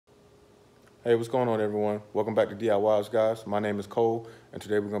Hey, what's going on, everyone? Welcome back to DIYs, guys. My name is Cole, and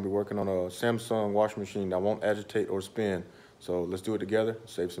today we're going to be working on a Samsung washing machine that won't agitate or spin. So let's do it together,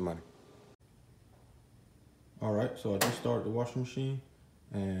 save some money. All right, so I just started the washing machine,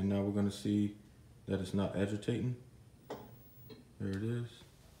 and now we're going to see that it's not agitating. There it is.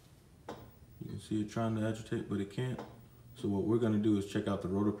 You can see it trying to agitate, but it can't. So what we're going to do is check out the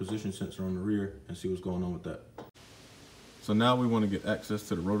rotor position sensor on the rear and see what's going on with that. So now we want to get access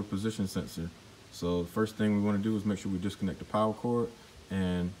to the rotor position sensor. So the first thing we want to do is make sure we disconnect the power cord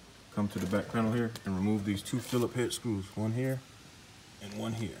and come to the back panel here and remove these two Phillips head screws, one here and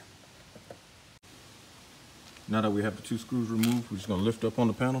one here. Now that we have the two screws removed, we're just going to lift up on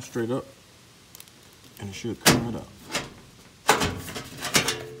the panel straight up and it should come right out.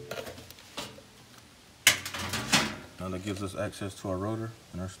 Now that gives us access to our rotor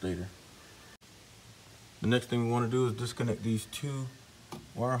and our stator. The next thing we want to do is disconnect these two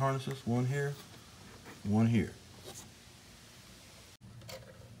wire harnesses, one here, one here.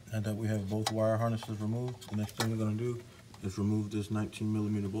 Now that we have both wire harnesses removed, the next thing we're going to do is remove this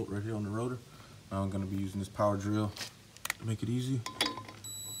 19mm bolt right here on the rotor. Now I'm going to be using this power drill to make it easy.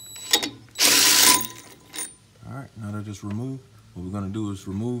 Alright, now that it's removed, what we're going to do is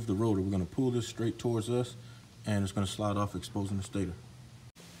remove the rotor. We're going to pull this straight towards us and it's going to slide off, exposing the stator.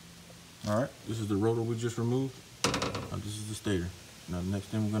 Alright, this is the rotor we just removed. Now this is the stator. Now the next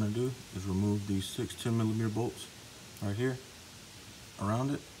thing we're going to do is remove these 6 10mm bolts right here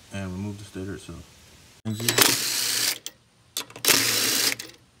around it and remove the stator itself.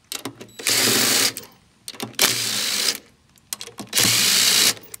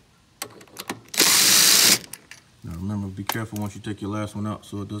 Now remember, be careful once you take your last one out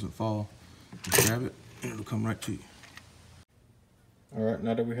so it doesn't fall. You grab it and it'll come right to you. Alright,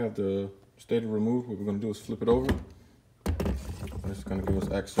 now that we have the stator removed, what we're going to do is flip it over. And it's going to give us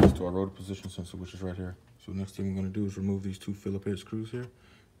access to our rotor position sensor, which is right here. So the next thing we're going to do is remove these two Phillips head screws here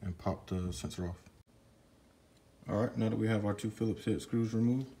and pop the sensor off. Alright, now that we have our two Phillips head screws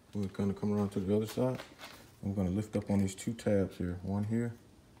removed, we're going to come around to the other side. And we're going to lift up on these two tabs here, one here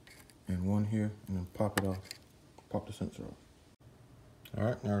and one here, and then pop it off. Pop the sensor off.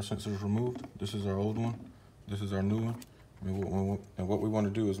 Alright, now our sensor is removed. This is our old one. This is our new one. And what we want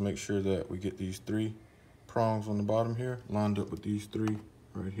to do is make sure that we get these three prongs on the bottom here lined up with these three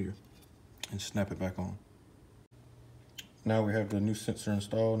right here and snap it back on. Now we have the new sensor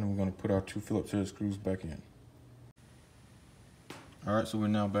installed and we're going to put our two Phillips head screws back in. Alright, so we're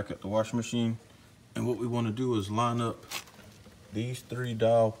now back at the washing machine, and what we want to do is line up these three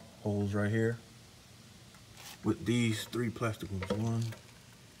dowel holes right here with these three plastic ones. 1,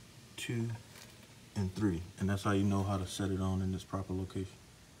 2, and 3, and that's how you know how to set it on in this proper location.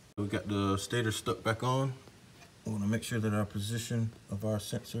 We got the stator stuck back on. We want to make sure that our position of our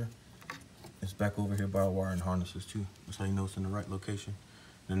sensor is back over here by our wiring harnesses too. That's how you know it's in the right location.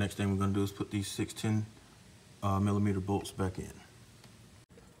 And the next thing we're going to do is put these 6 10mm bolts back in.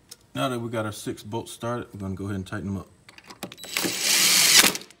 Now that we got our 6 bolts started, we're going to go ahead and tighten them up.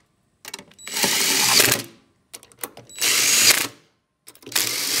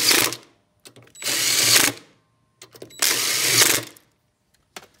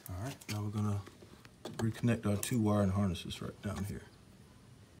 Now we're going to reconnect our two wiring harnesses right down here.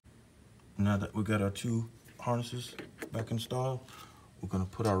 Now that we got our two harnesses back installed, we're going to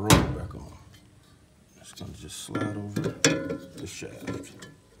put our rotor back on. It's going to just slide over the shaft,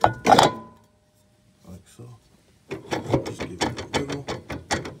 like so. Just give it a wiggle.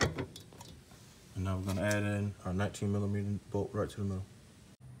 And now we're going to add in our 19mm bolt right to the middle.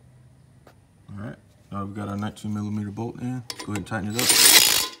 Alright, now we've got our 19mm bolt in. Let's go ahead and tighten it up.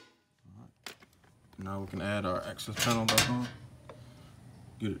 Now we can add our access panel back on.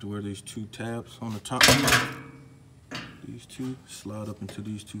 Get it to where these two tabs on the top, these two slide up into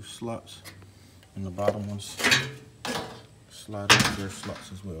these two slots, and the bottom ones slide into their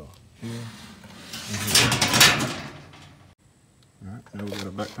slots as well. Here and here. Alright, now we got our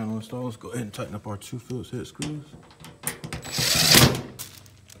back panel installed. Let's go ahead and tighten up our two Phillips head screws.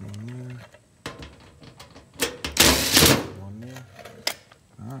 One there. One there.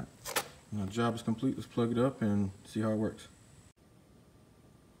 Alright. Now the job is complete. Let's plug it up and see how it works.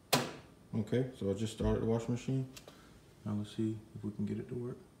 Okay, so I just started the washing machine. Now let's see if we can get it to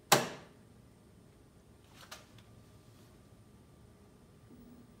work.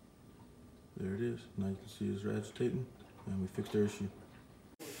 There it is. Now you can see it's agitating and we fixed our issue.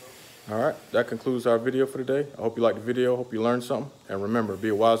 Alright, that concludes our video for today. I hope you liked the video, hope you learned something. And remember, be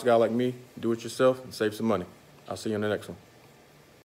a wise guy like me, do it yourself, and save some money. I'll see you in the next one.